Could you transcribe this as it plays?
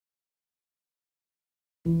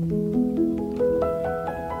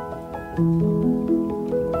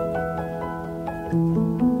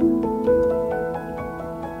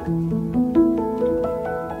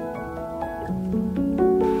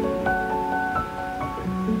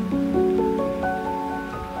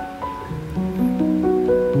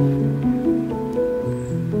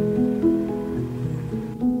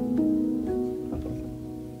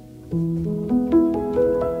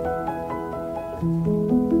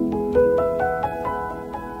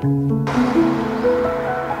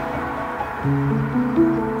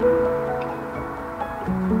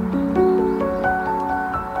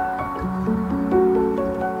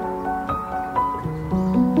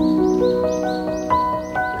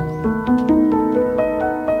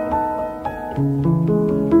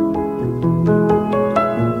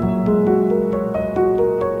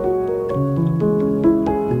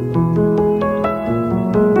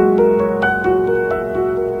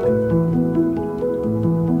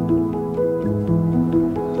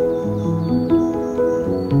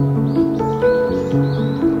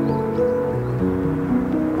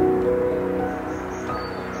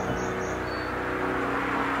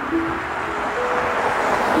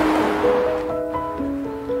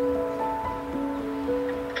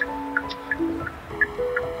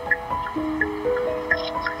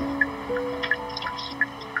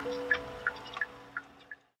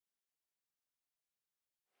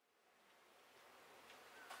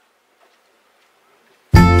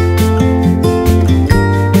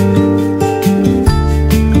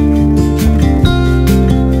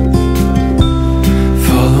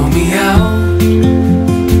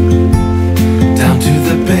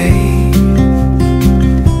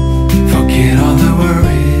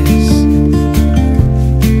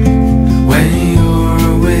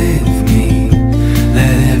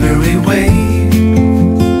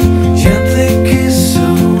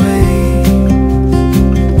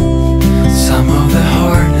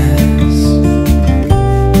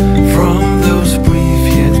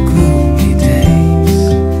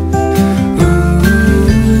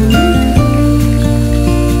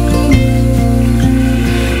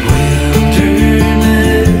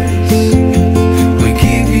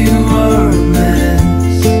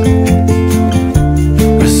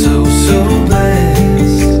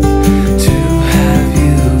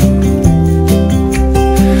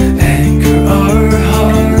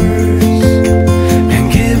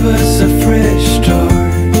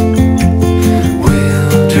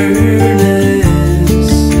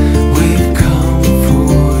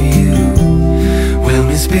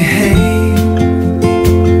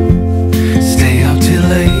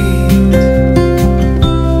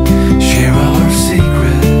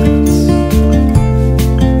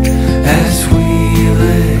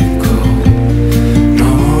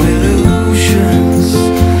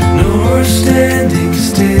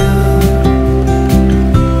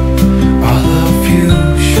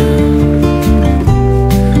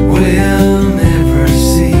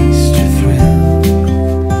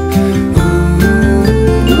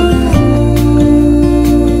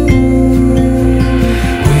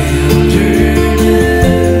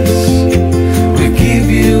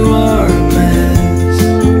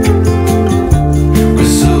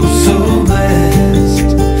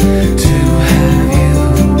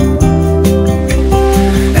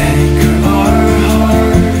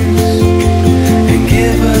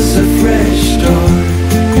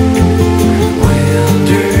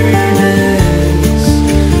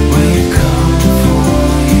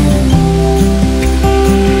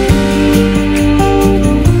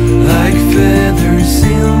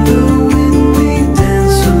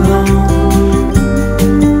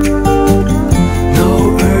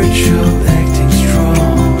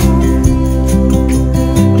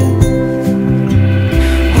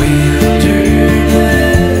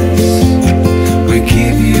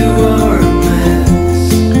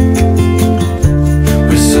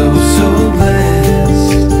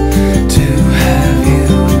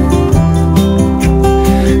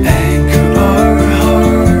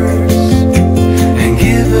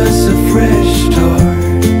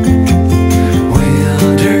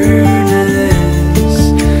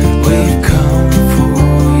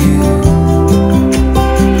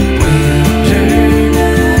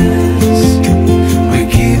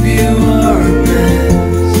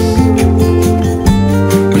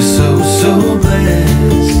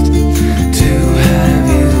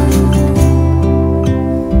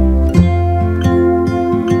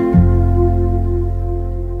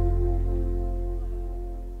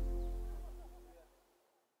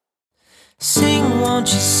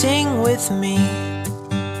won't you sing with me?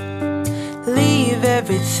 Leave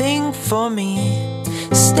everything for me.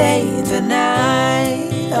 stay the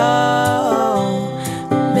night. Oh,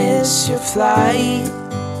 miss your flight.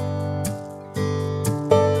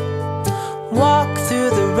 Walk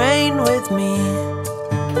through the rain with me.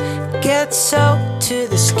 Get soaked to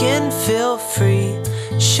the skin, feel free.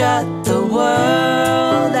 Shut the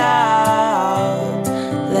world out.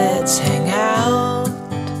 Let's hang out.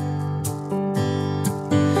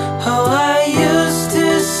 Oh, I used to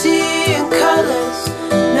see in colors,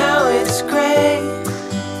 now it's gray.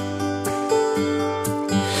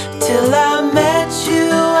 Till I met you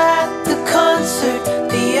at the concert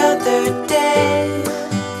the other day.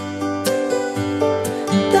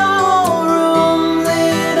 The whole room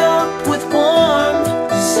lit up with warm,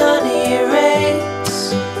 sunny rays.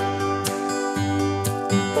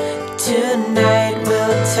 Tonight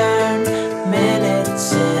we'll turn minutes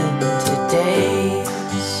into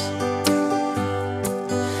days,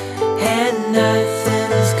 and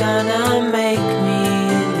nothing's gonna make me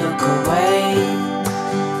look away.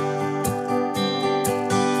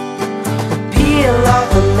 Peel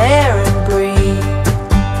off a layer and breathe.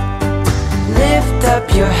 Lift up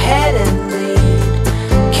your head and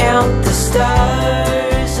lead. Count the stars.